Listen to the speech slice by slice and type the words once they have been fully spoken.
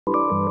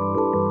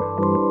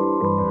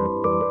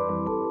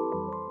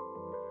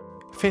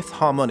Fifth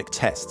harmonic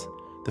test.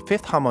 The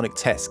fifth harmonic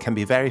test can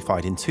be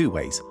verified in two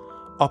ways: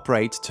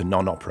 operate to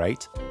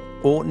non-operate,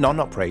 or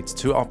non-operate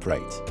to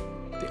operate.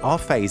 The R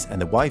phase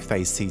and the Y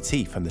phase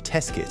CT from the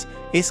test kit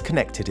is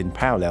connected in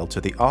parallel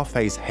to the R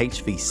phase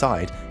HV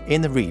side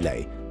in the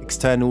relay,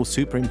 external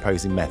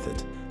superimposing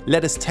method.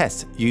 Let us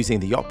test using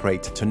the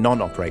operate to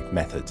non-operate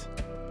method.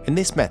 In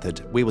this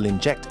method, we will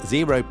inject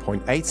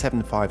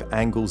 0.875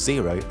 angle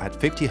 0 at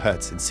 50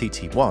 Hz in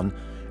CT1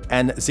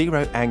 and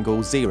 0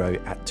 angle 0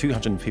 at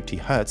 250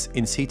 Hz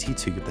in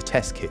CT2 of the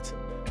test kit.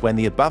 When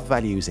the above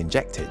value is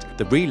injected,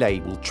 the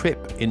relay will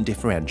trip in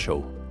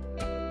differential.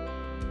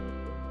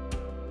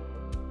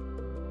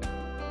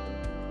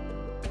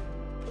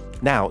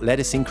 Now let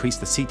us increase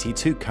the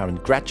CT2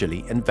 current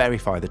gradually and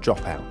verify the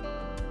dropout.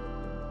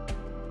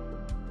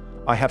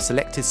 I have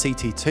selected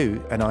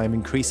CT2 and I am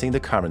increasing the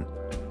current.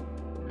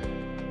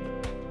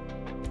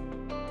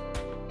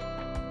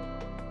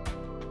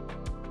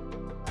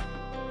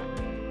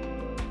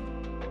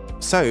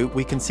 So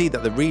we can see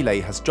that the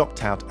relay has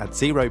dropped out at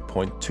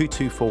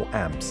 0.224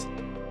 amps.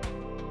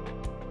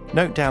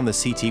 Note down the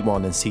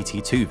CT1 and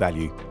CT2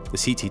 value. The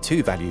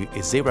CT2 value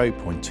is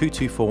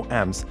 0.224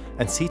 amps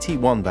and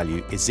CT1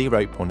 value is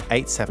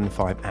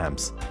 0.875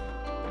 amps.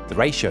 The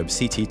ratio of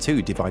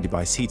CT2 divided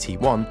by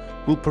CT1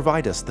 will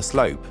provide us the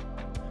slope.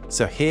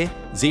 So here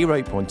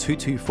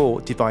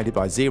 0.224 divided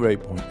by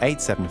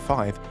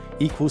 0.875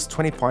 equals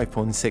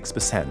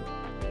 25.6%,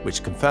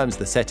 which confirms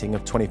the setting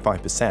of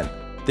 25%.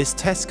 This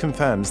test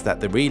confirms that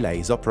the relay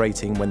is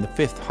operating when the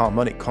fifth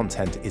harmonic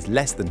content is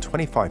less than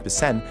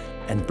 25%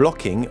 and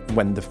blocking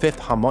when the fifth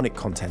harmonic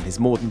content is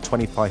more than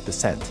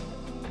 25%.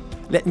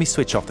 Let me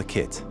switch off the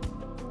kit.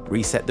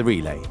 Reset the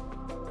relay.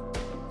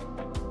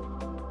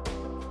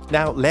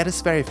 Now let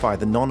us verify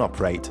the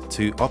non-operate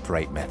to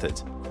operate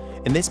method.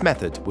 In this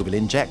method, we will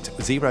inject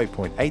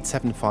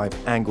 0.875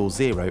 angle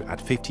 0 at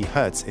 50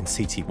 Hz in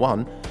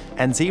CT1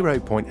 and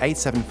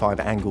 0.875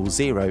 angle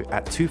 0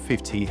 at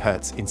 250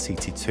 Hz in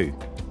CT2.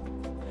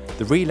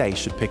 The relay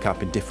should pick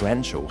up in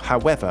differential,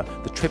 however,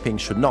 the tripping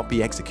should not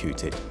be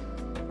executed.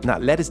 Now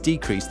let us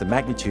decrease the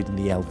magnitude in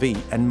the LV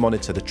and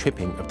monitor the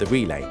tripping of the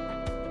relay.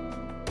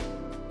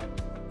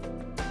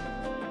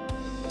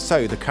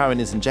 So the current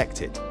is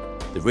injected.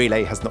 The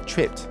relay has not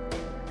tripped.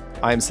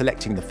 I am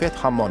selecting the fifth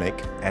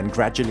harmonic and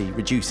gradually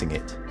reducing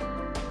it.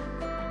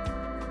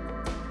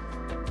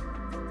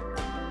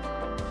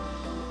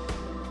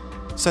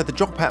 So the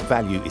dropout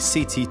value is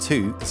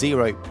CT2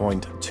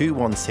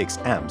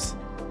 0.216 amps.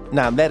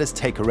 Now let us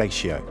take a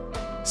ratio.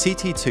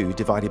 CT2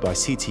 divided by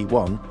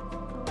CT1,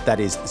 that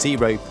is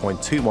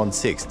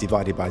 0.216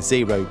 divided by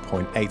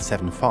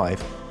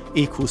 0.875,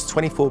 equals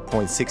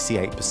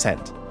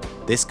 24.68%.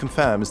 This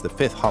confirms the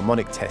fifth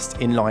harmonic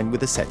test in line with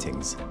the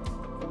settings.